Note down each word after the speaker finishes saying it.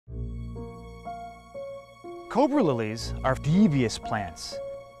Cobra lilies are devious plants.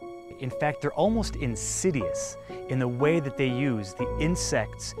 In fact, they're almost insidious in the way that they use the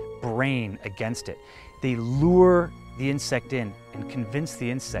insect's brain against it. They lure the insect in and convince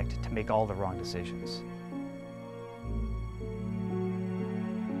the insect to make all the wrong decisions.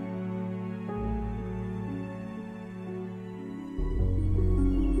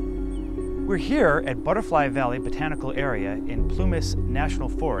 We're here at Butterfly Valley Botanical Area in Plumas National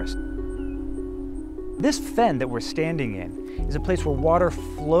Forest. This fen that we're standing in is a place where water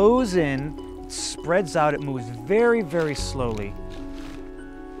flows in, spreads out, it moves very, very slowly.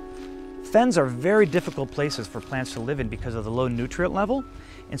 Fens are very difficult places for plants to live in because of the low nutrient level,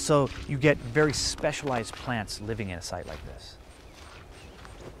 and so you get very specialized plants living in a site like this.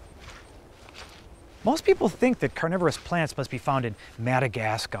 Most people think that carnivorous plants must be found in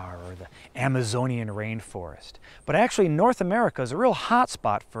Madagascar or the Amazonian rainforest. But actually, North America is a real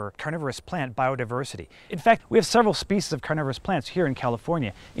hotspot for carnivorous plant biodiversity. In fact, we have several species of carnivorous plants here in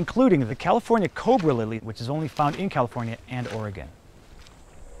California, including the California cobra lily, which is only found in California and Oregon.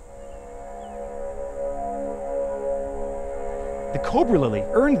 The cobra lily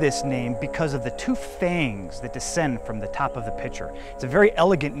earned this name because of the two fangs that descend from the top of the pitcher. It's a very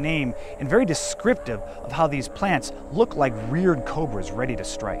elegant name and very descriptive of how these plants look like reared cobras ready to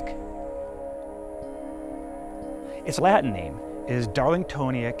strike. Its Latin name is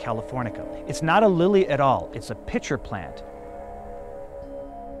Darlingtonia californica. It's not a lily at all, it's a pitcher plant.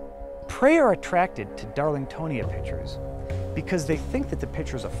 Prey are attracted to Darlingtonia pitchers because they think that the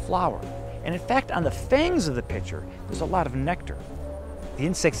pitcher is a flower. And in fact, on the fangs of the pitcher, there's a lot of nectar. The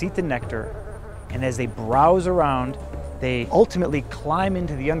insects eat the nectar, and as they browse around, they ultimately climb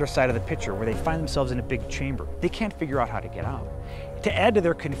into the underside of the pitcher where they find themselves in a big chamber. They can't figure out how to get out. To add to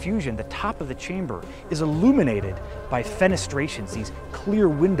their confusion, the top of the chamber is illuminated by fenestrations, these clear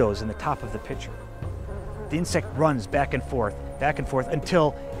windows in the top of the pitcher. The insect runs back and forth,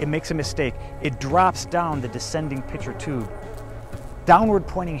 until it makes a mistake. It drops down the descending pitcher tube. Downward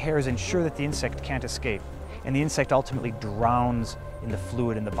pointing hairs ensure that the insect can't escape, and the insect ultimately drowns in the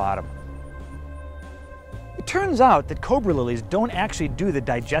fluid in the bottom. It turns out that cobra lilies don't actually do the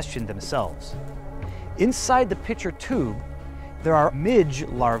digestion themselves. Inside the pitcher tube, there are midge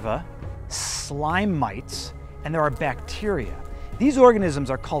larvae, slime mites, and there are bacteria. These organisms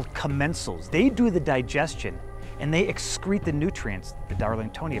are called commensals. They do the digestion, and they excrete the nutrients the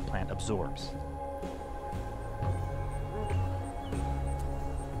Darlingtonia plant absorbs.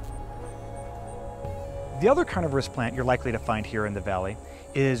 The other carnivorous plant you're likely to find here in the valley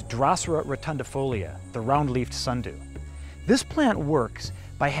is Drosera rotundifolia, the round-leafed sundew. This plant works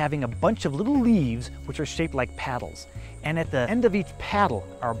by having a bunch of little leaves which are shaped like paddles, and at the end of each paddle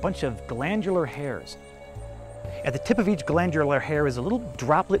are a bunch of glandular hairs. At the tip of each glandular hair is a little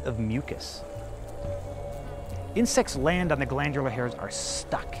droplet of mucus. Insects land on the glandular hairs are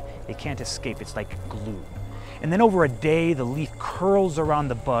stuck. They can't escape, it's like glue. And then over a day, the leaf curls around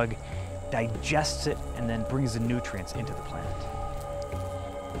the bug, digests it, and then brings the nutrients into the plant.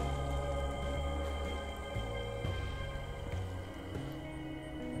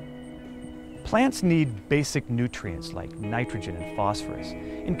 Plants need basic nutrients like nitrogen and phosphorus,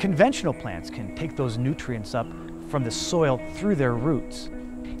 and conventional plants can take those nutrients up from the soil through their roots.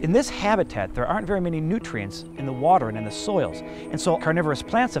 In this habitat, there aren't very many nutrients in the water and in the soils, and so carnivorous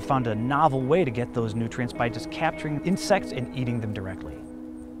plants have found a novel way to get those nutrients by just capturing insects and eating them directly.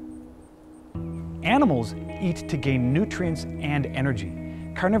 Animals eat to gain nutrients and energy.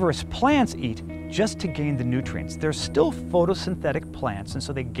 Carnivorous plants eat just to gain the nutrients. They're still photosynthetic plants, and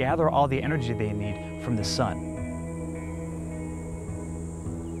so they gather all the energy they need from the sun.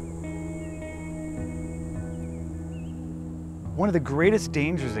 One of the greatest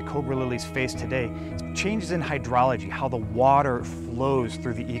dangers that cobra lilies face today is changes in hydrology, how the water flows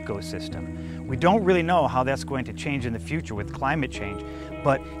through the ecosystem. We don't really know how that's going to change in the future with climate change,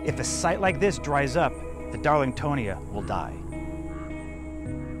 but if a site like this dries up, the Darlingtonia will die.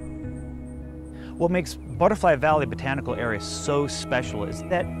 What makes Butterfly Valley Botanical Area so special is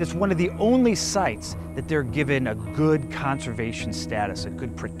that it's one of the only sites that they're given a good conservation status, a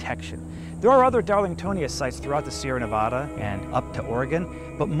good protection. There are other Darlingtonia sites throughout the Sierra Nevada and up to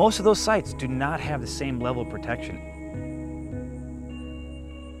Oregon, but most of those sites do not have the same level of protection.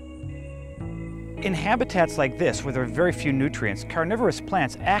 In habitats like this, where there are very few nutrients, carnivorous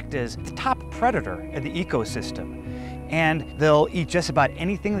plants act as the top predator of the ecosystem, and they'll eat just about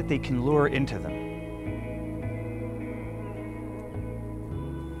anything that they can lure into them.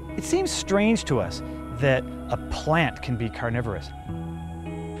 It seems strange to us that a plant can be carnivorous.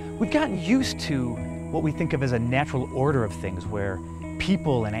 We've gotten used to what we think of as a natural order of things, where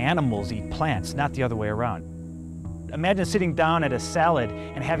people and animals eat plants, not the other way around. Imagine sitting down at a salad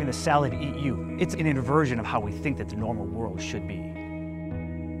and having the salad eat you. It's an inversion of how we think that the normal world should be.